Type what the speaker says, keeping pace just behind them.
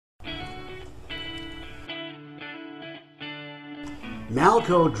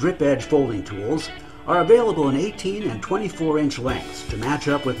Malco drip edge folding tools are available in 18 and 24-inch lengths to match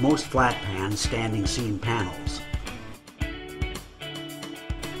up with most flat pan standing seam panels.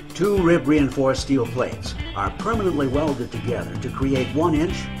 Two rib reinforced steel plates are permanently welded together to create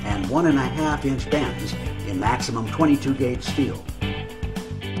 1-inch and 1.5-inch bends in maximum 22 gauge steel.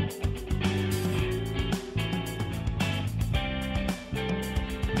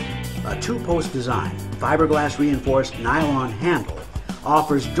 A two-post design, fiberglass reinforced nylon handle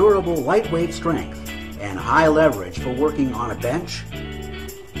offers durable, lightweight strength and high leverage for working on a bench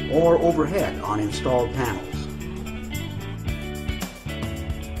or overhead on installed panels.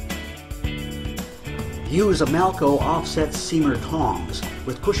 Use a Malco offset seamer tongs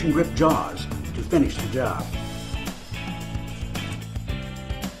with cushion grip jaws to finish the job.